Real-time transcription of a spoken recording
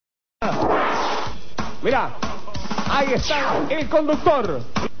Mirá, ahí está el conductor.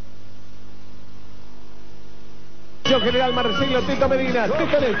 General Marcelo Teto Medina,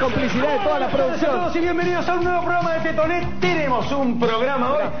 Tetonet, complicidad de toda la producción. Hola a todos y bienvenidos a un nuevo programa de Tetonet. Tenemos un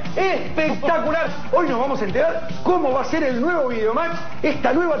programa hoy espectacular. Hoy nos vamos a enterar cómo va a ser el nuevo Videomatch,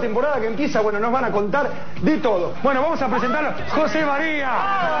 esta nueva temporada que empieza. Bueno, nos van a contar de todo. Bueno, vamos a presentarlo. José María.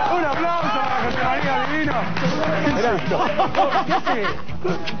 Un aplauso para José María Divino. ¿Qué hace?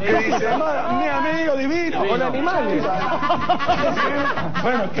 ¿Qué dice? Mi amigo divino. Con animales.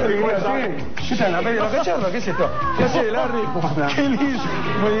 Bueno, qué divino. ¿Qué tal? ¿La media de la cacharra? ¿Qué es esto? ¿Qué hace, Larry? Qué lindo.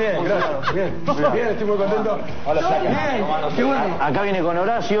 Muy bien, gracias. Bien, muy bien, estoy muy contento. Hola, bien, qué bueno. Acá viene con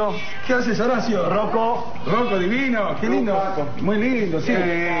Horacio. ¿Qué haces, Horacio? Rocco, divino, qué lindo. Muy lindo, sí.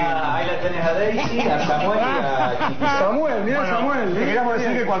 Ahí la tenés a Daisy, a Samuel y a Chiquita. Samuel, mirá Samuel. Te queríamos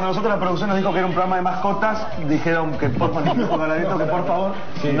decir que cuando nosotros la producción nos dijo que era un programa de mascotas, dijeron que por favor,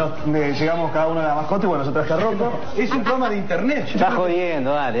 llegamos cada una de las mascotas y bueno, nosotros traje a Rocco. Es un programa de internet. Estás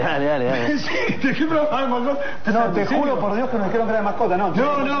jodiendo, dale. Sí, ¿de qué programa de mascotas? No, te juro por Dios que nos dijeron que era de mascota, no.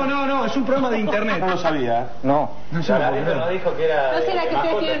 No, es un programa de internet. No lo sabía. No. No sé. Nos dijo que era. ¿No será que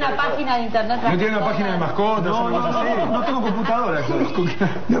usted tiene una página de internet? No tiene una página de mascotas, No tengo computadora.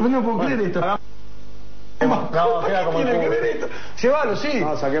 No puedo creer esto. No, queda como tiene que ver esto. Llévalo, sí.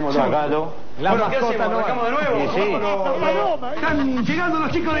 No, saquémoslo. Sacalo. La Bueno, ¿qué mascota hacemos? no ¿Sacamos de nuevo? Sí. Están llegando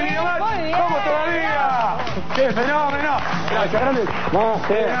los chicos de Videomatch. ¿Cómo todavía? ¡Qué fenómeno! Gracias, grande. No,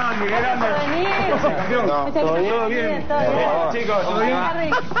 ¡Qué grande! ¿Todo bien? Chicos, ¿todo bien?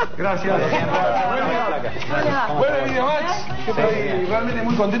 Gracias. Bueno, Videomatch, estoy realmente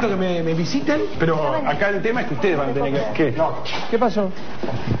muy contento que me visiten, pero acá el tema es que ustedes van a tener que... ¿Qué? No, ¿Qué pasó?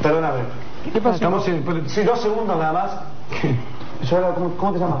 perdóname. ¿Qué pasó? Estamos en... Sí, 2 segundos nada más. Yo hablaba,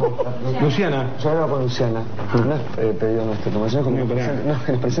 ¿cómo te llamas vos? Luciana. Yo hablaba con Luciana. No es pedido nuestro, como decía, que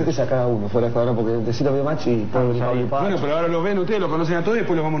nos presentes a cada uno fuera de cuadro, porque necesito Videomatch y puedo venir Pablo y Paz. Bueno, pero ahora los ven ustedes, los conocen a todos y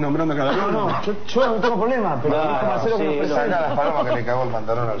después los vamos nombrando a cada uno. No, yo no tengo problema, pero dijo Marcelo que nos presenta. Saca las palomas que le cagó el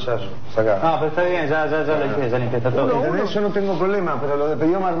pantalón al Yayo. Saca. No, pero está bien, ya lo limpié, está todo. ¿Entendés? Yo no tengo problema, pero lo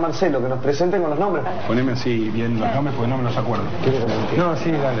pidió Marcelo, que nos presenten con los nombres. Poneme así bien los nombres porque no me los acuerdo. No,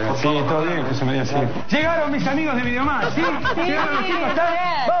 sí, dale. Sí, todo bien, José María, sí. Llegaron mis amigos de Videomatch, ¿sí? Llegaron los chicos, ¿están?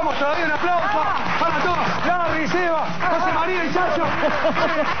 Vamos, todavía un aplauso para todos. Larry, Seba, José María y Chacho.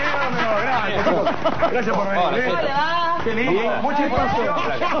 Gracias por venir. Qué lindo. Muchas gracias.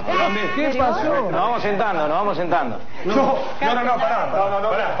 ¿Qué pasó? Nos vamos sentando. No,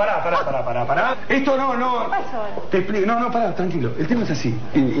 pará. Esto no. Te explico. No, pará, tranquilo. El tema es así.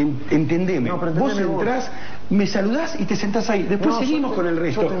 Entendeme. No, pero vos entendeme entrás, me saludás y te sentás ahí. Después seguimos con el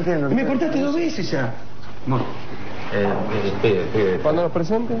resto. yo te entiendo. Me cortaste 2 veces ya. Bueno. Cuando nos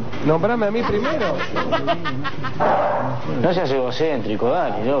presente, nombrame a mí primero. No seas egocéntrico,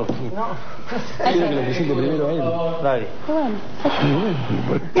 dale, yo. Quiero que lo presente primero a él. Dale.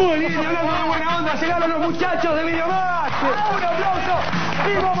 Muy bien, hablando de buena onda, llegaron los muchachos de Videomatch. Un aplauso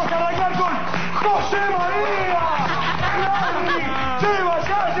y vamos a arrancar con José María, Larry, Seba,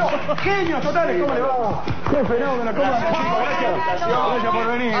 Yayo, genios totales. ¿Cómo le va? Qué fenómeno, ¿cómo le va? Gracias por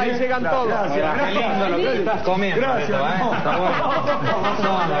venir. Ahí llegan todos. Qué lindo lo que estás comiendo. Gracias. Está bueno.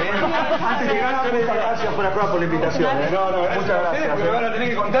 Antes de llegar, muchas gracias por la invitación. Muchas gracias. Porque me van a tener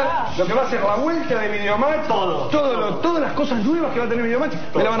que contar lo que va a ser la vuelta de Videomatch. Todas las cosas nuevas que va a tener Videomatch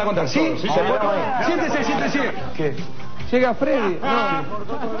me la van a contar. ¿Sí? Siéntese. ¿Qué? Llega Freddy. No.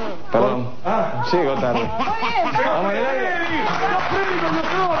 Perdón. Llego tarde. Vamos al aire. Freddy con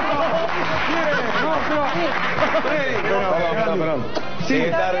nosotros. Freddy. Perdón. Sí,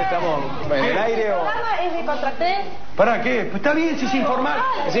 tarde estamos en el aire o... ¿Es de contraté? ¿Para qué? Pues está bien si es informal.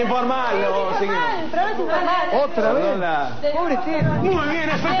 Es informal, no, seguimos. El programa es informal. Otra vez. Pobre Teto. Muy bien,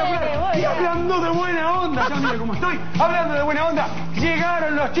 espectacular. Y hablando de buena onda, ya mira cómo estoy. Hablando de buena onda,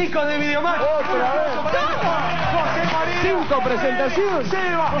 llegaron los chicos de Videomatch. Otra vez. José María. 5 presentaciones.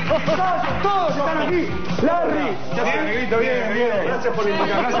 Seba, todos están aquí. Larry. Ya bien, negrito, bien. Gracias por la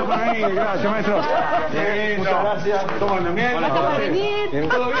invitación. Gracias por venir. Gracias, maestro. Muchas gracias. ¿Cómo andan? Bien. Gracias por venir.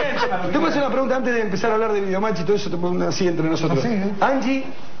 ¿Todo bien? Te puedo hacer una pregunta antes de empezar a hablar de Videomatch y todo eso, te pongo una así entre nosotros. Angie,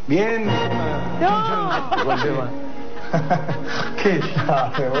 bien. ¿Qué?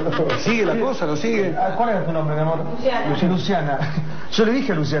 ¿Sigue la cosa? ¿Lo sigue? ¿Cuál es tu nombre, mi amor? Luciana. Yo le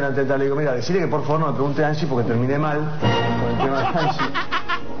dije a Luciana antes de tal, le digo, mira, decirle que por favor no me pregunte a Angie porque terminé mal con el tema de Angie.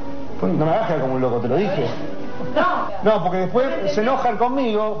 No me hagas quedar como un loco, te lo dije. No, porque después se enojan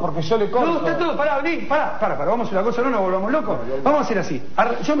conmigo porque yo le corto. No, está todo, pará, vamos a hacer una cosa, no nos volvamos locos. Vamos a hacer así.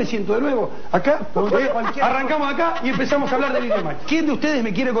 Yo me siento de nuevo acá, arrancamos acá y empezamos a hablar de Videomatch. ¿Quién de ustedes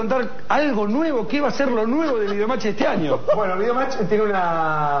me quiere contar algo nuevo? ¿Qué va a ser lo nuevo de Videomatch este año? Bueno, Videomatch tiene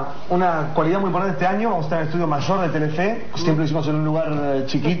una cualidad muy importante este año. Vamos a estar en el estudio mayor de Telefe. Siempre lo hicimos en un lugar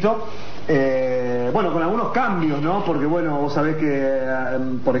chiquito. Bueno, con algunos cambios, ¿no? Porque bueno, vos sabés que,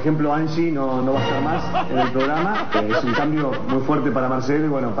 por ejemplo, Angie no va a estar más en el programa. Es un cambio muy fuerte para Marcelo y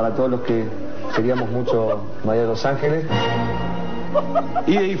bueno, para todos los que queríamos mucho María de Los Ángeles.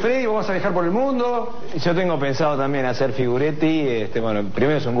 Y Freddy, vos vas a viajar por el mundo. Yo tengo pensado también hacer figuretti. Bueno,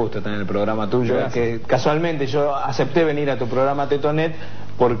 primero es un gusto estar en el programa tuyo. Que casualmente yo acepté venir a tu programa Tetonet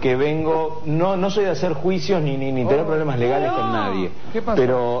porque vengo, no soy de hacer juicios ni tener problemas legales con nadie. ¿Qué pasa?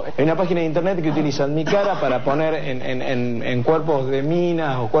 Pero hay una página de internet que utilizan mi cara para poner en cuerpos de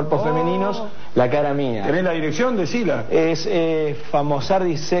minas o cuerpos femeninos la cara mía. ¿Tenés la dirección? Decila. Es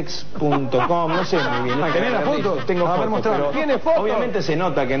famosardisex.com, no sé muy bien. ¿Tenés la foto? Tengo A ver, foto, mostrame. pero ¿Tiene foto? obviamente se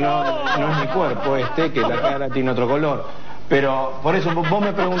nota que no es mi cuerpo que la cara tiene otro color. Pero por eso vos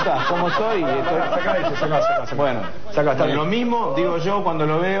me preguntás cómo soy. Sacá ese. Bueno, Sacá, está bien. lo mismo digo yo cuando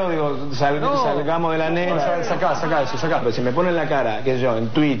lo veo, digo, salgamos de la negra. Sacá eso. Pero si me ponen la cara, qué sé yo, en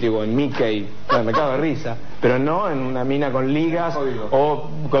Twitter o en Mickey, bueno, me cago de risa. Pero no en una mina con ligas o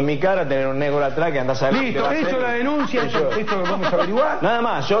con mi cara tener un negro atrás que anda a salir. Listo, hecho la denuncia, esto lo vamos a averiguar. Nada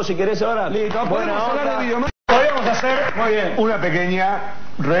más, yo si querés ahora. Listo, buena podemos hablar onda. de Videomatch. Podríamos hacer Muy bien. una pequeña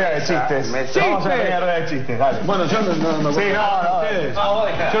rueda de chistes. Sí, Vamos a hacer una pequeña rueda de chistes, dale. Bueno, yo no me Sí, no, ustedes. vos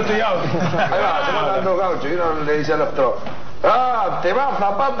dejá. Yo estoy out. Ahí va, te mandan dos gauchos y uno le dice al otro, ¿te vas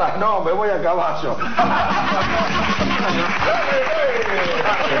a patas? No, me voy a caballo.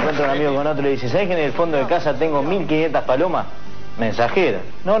 Se encuentra un amigo con otro y le dice, ¿sabes que en el fondo de casa tengo 1500 palomas? Mensajera.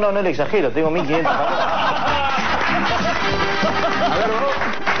 No le exagero, tengo 1500 palomas. A ver, vos,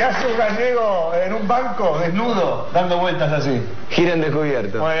 ¿qué hace un gallego en un banco desnudo dando vueltas así? Giren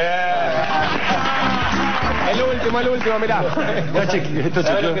descubierto. Muy bien. El último, mirá.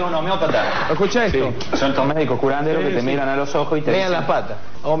 ¿Sabes lo que es un homeópata? Escucha esto. Son estos médicos curanderos que te miran a los ojos y te Vean dicen... las patas.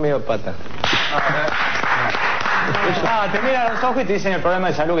 Homeópata. Te miran a los ojos y te dicen el problema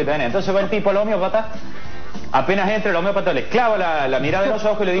de salud que tenés. Entonces va el tipo al homeópata, apenas entra el homeópata le clava la mirada de los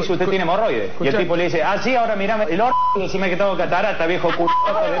ojos y le dice, usted tiene hemorroides. Y el tipo le dice, sí, ahora mirame el y decime que tengo catarata, viejo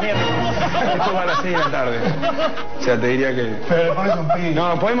de mierda. Esto va a las 6 de la tarde. O sea, te diría que... Pero le pones un pi.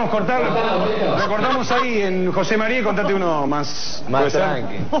 No, podemos cortar. Recortamos ahí en José María y contate uno más. ¿Puede ser?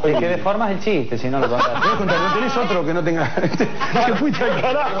 Tranqui. Oye, que deformas el chiste si no lo contás. ¿Puedes contar? ¿No tenés otro que no tenga...? Te fuiste al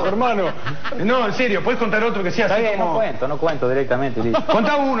carajo, hermano. No, en serio, ¿puedes contar otro que sea Está así bien, como...? no cuento directamente. Listo.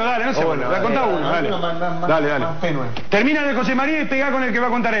 Contá uno, dale, no sé. Contá uno, dale. Dale. Más tenue. Termina de José María y pegá con el que va a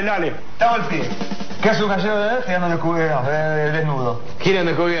contar él, dale. Estaba el pie. ¿Qué hace un gallego girando desnudo? Giren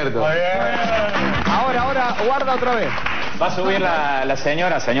descubierto. Muy bien. Ahora, guarda otra vez. Va a subir la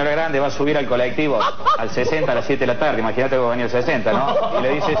señora grande, va a subir al colectivo al 60 a las 7 de la tarde. Imagínate que va a venir el 60, ¿no? Y le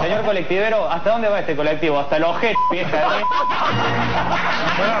dice, señor colectivero, ¿hasta dónde va este colectivo? Hasta el ojete, vieja de mí.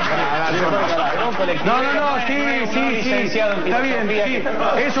 No, sí. Licenciado en Está bien, filosofía.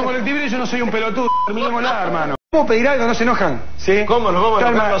 sí. Es un colectivo y yo no soy un pelotudo. Terminémosla, hermano. ¿Cómo pedir algo? ¿No se enojan? ¿Sí? ¿Cómo nos vamos a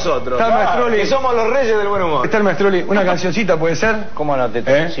enojar nosotros? Está el Maestroli. Que somos los reyes del buen humor. Está el Maestroli. Una cancioncita, ¿puede ser? ¿Cómo no?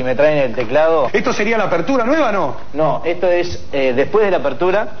 ¿Eh? Si me traen el teclado... ¿Esto sería la apertura nueva, no? No, esto es después de la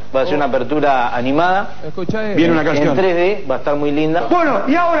apertura, va a ser una apertura animada. Escucha esto. Viene una canción. En 3D, va a estar muy linda. Bueno,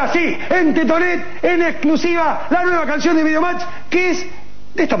 y ahora sí, en Tetonet, en exclusiva, la nueva canción de Videomatch, que es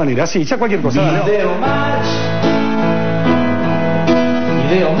de esta manera, sí, ya cualquier cosa. dale. Videomatch.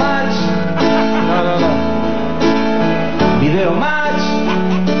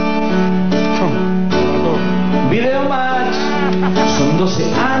 Videomatch. Son 12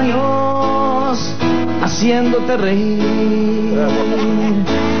 años haciéndote reír.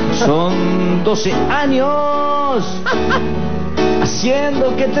 Son 12 años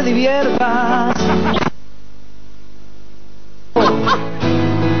haciendo que te diviertas.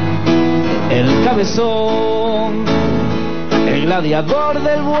 El cabezón, el gladiador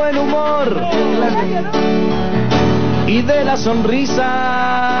del buen humor y de la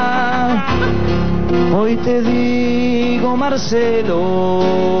sonrisa. Hoy te digo, Marcelo,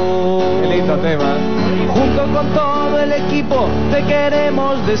 Qué lindo tema. junto con todo el equipo te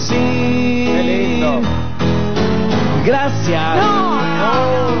queremos decir Qué lindo. gracias.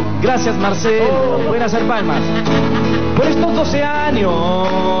 Gracias, Marcelo. Pueden hacer palmas por estos 12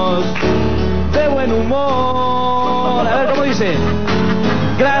 años de buen humor. A ver cómo dice.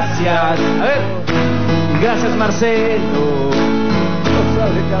 Gracias. A ver. Gracias, Marcelo.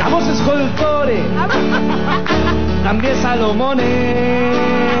 Vamos, escultores. también Salomones.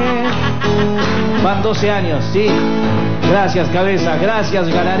 Van 12 años, sí. Gracias, Cabeza, gracias,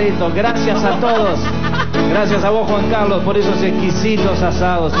 Galareto, gracias a todos. Gracias a vos, Juan Carlos, por esos exquisitos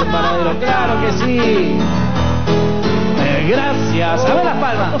asados en Paradero. ¡Claro que sí! Gracias. A ver las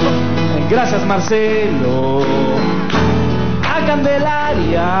palmas. Gracias, Marcelo. A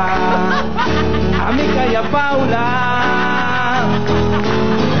Candelaria. A Mica y a Paula.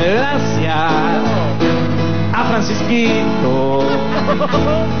 Gracias. A Francisquito.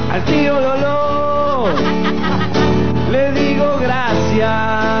 Al tío Lolo. Le digo gracias.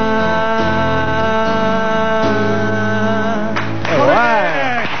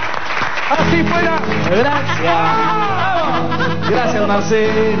 Así fuera. Gracias. Gracias,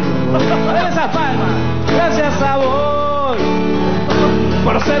 Marcelo. Dale esas palmas. Gracias a vos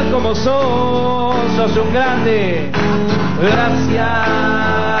por ser como sos. Sos un grande. Gracias.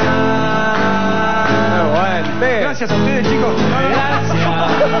 Gracias a ustedes, chicos.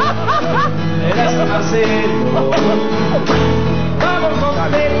 Gracias. Gracias, Marcelo. Vamos con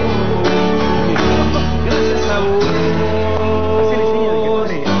Teto. Gracias a vos.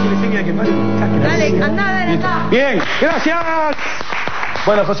 Dale, anda. Bien, gracias.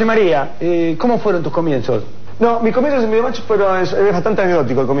 Bueno, José María, ¿cómo fueron tus comienzos? No, mis comienzos en Videomatch, pero es bastante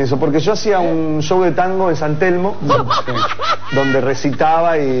anecdótico el comienzo, porque yo hacía un show de tango en San Telmo, donde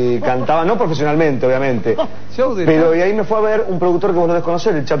recitaba y cantaba, no profesionalmente, obviamente, pero y ahí me fue a ver un productor que vos lo debes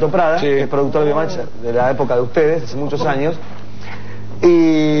conocer, el Chato Prada, que es productor de Videomatch de la época de ustedes, hace muchos años,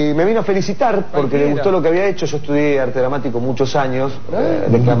 y me vino a felicitar porque le gustó lo que había hecho. Yo estudié arte dramático muchos años,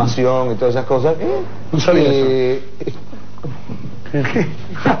 declamación y todas esas cosas. No sabía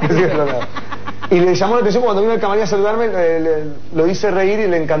Y le llamó la atención cuando vino al camarín a saludarme, lo hice reír y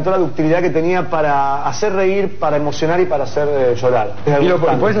le encantó la ductilidad que tenía para hacer reír, para emocionar y para hacer llorar. ¿Y lo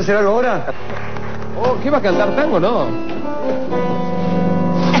puedes hacer algo ahora? Oh, ¿qué va a cantar tango? No.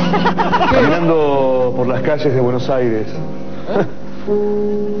 Caminando por las calles de Buenos Aires,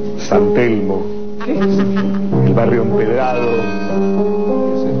 San Telmo, el barrio empedrado,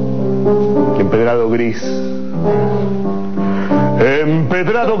 empedrado gris.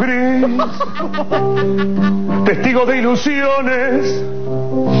 Empedrado gris, testigo de ilusiones,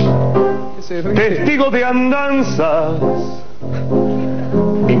 testigo de andanzas.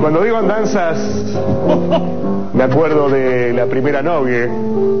 Y cuando digo andanzas, me acuerdo de la primera novia,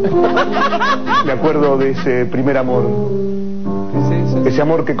 me acuerdo de ese primer amor, ese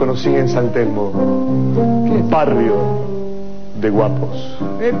amor que conocí en San Telmo, barrio de guapos.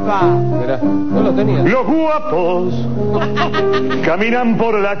 ¡Epa! Mirá, no lo tenía. Los guapos caminan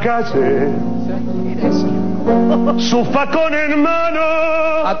por la calle, su facón en mano,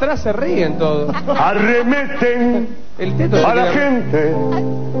 Atrás se ríen todos. arremeten El Teto a la gente.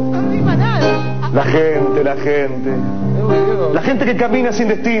 La gente, la gente. La gente que camina sin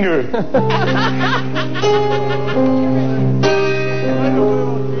destino.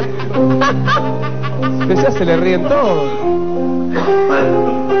 Ya se le ríen todos.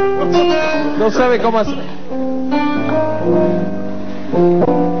 No sabe cómo hacer.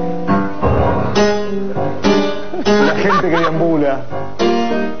 La gente que deambula.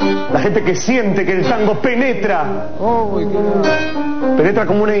 La gente que siente que el tango penetra. Penetra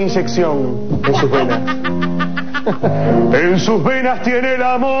como una inyección en sus venas. En sus venas tiene el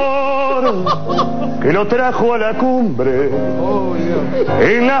amor que lo trajo a la cumbre.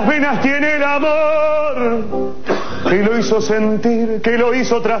 En las venas tiene el amor que lo hizo sentir, que lo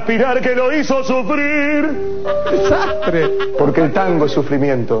hizo transpirar, que lo hizo sufrir. ¡Desastre! Porque el tango es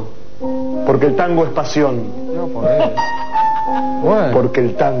sufrimiento. Porque el tango es pasión. No podés. Bueno. Porque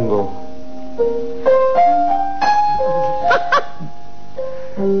el tango.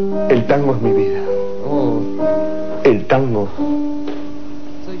 El tango es mi vida. El tango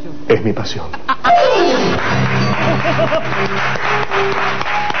es mi pasión.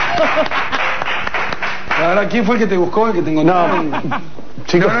 Ahora, ¿quién fue el que te buscó, el que te encontró? No,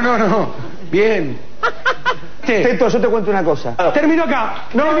 chicos. No. Bien. Teto, yo te cuento una cosa. Termino acá.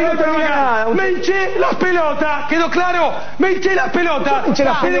 Termino acá. nada. Me hinché las pelotas. ¿Quedó claro? Me hinché las pelotas.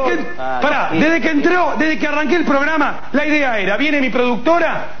 Desde que arranqué el programa, la idea era, viene mi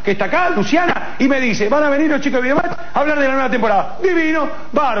productora, que está acá, Luciana, y me dice, van a venir los chicos de Videomatch a hablar de la nueva temporada. Divino,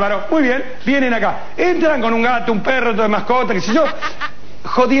 bárbaro, muy bien, vienen acá. Entran con un gato, un perro, todo de mascota, qué sé yo.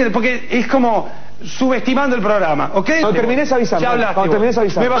 Jodido, porque es como subestimando el programa, ¿ok? Cuando termines avisando. Ya hablaste. Cuando termines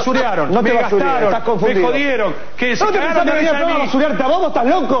avisando. Me basurearon, No te me basuré, gastaron, estás confundido. me jodieron. Que se ¿No te cagaron pensás que de venía risa a en mí. basurarte a vos? ¿Estás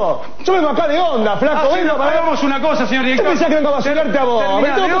loco? Yo vengo acá de onda, flaco. Vengo para... Hagamos una cosa, señor ¿Qué director. pensás que vengo a basurarte a vos? Terminá,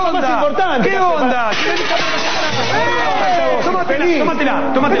 Me tengo ¿qué cosas más onda? importantes. ¿Qué onda?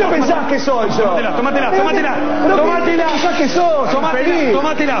 Tómatela. ¿Qué te pensás que soy yo? Tómatela. Tómatela pensás que sos?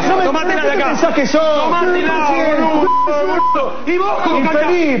 Tómatela de acá. ¿Pensás que sos? Tómatela, boludo. ¿Y vos cómo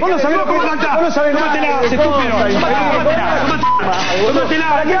cantás? Vos no sabés cómo cantás. Vos no sabés nada. Tómatela, estúpido. Tómatela.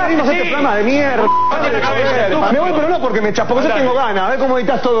 ¿Para qué abrimos este programa de mierda? Me voy, pero no porque me echás, porque yo tengo ganas. A ver cómo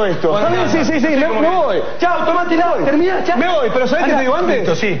editas todo esto. Sí, me voy. Chao, tómatela. Termina, chao. Me voy, pero ¿sabés qué te digo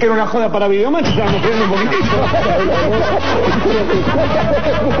antes? Que era una joda para Videomatch, estábamos perdiendo un poquitito.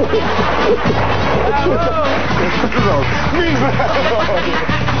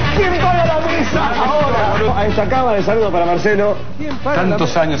 ¿Quién paga la mesa ahora? A esta cámara de saludo para Marcelo.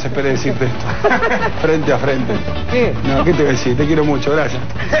 Tantos años esperé decirte esto. Frente a frente. ¿Qué? No, ¿qué te voy a decir? Te quiero mucho, gracias.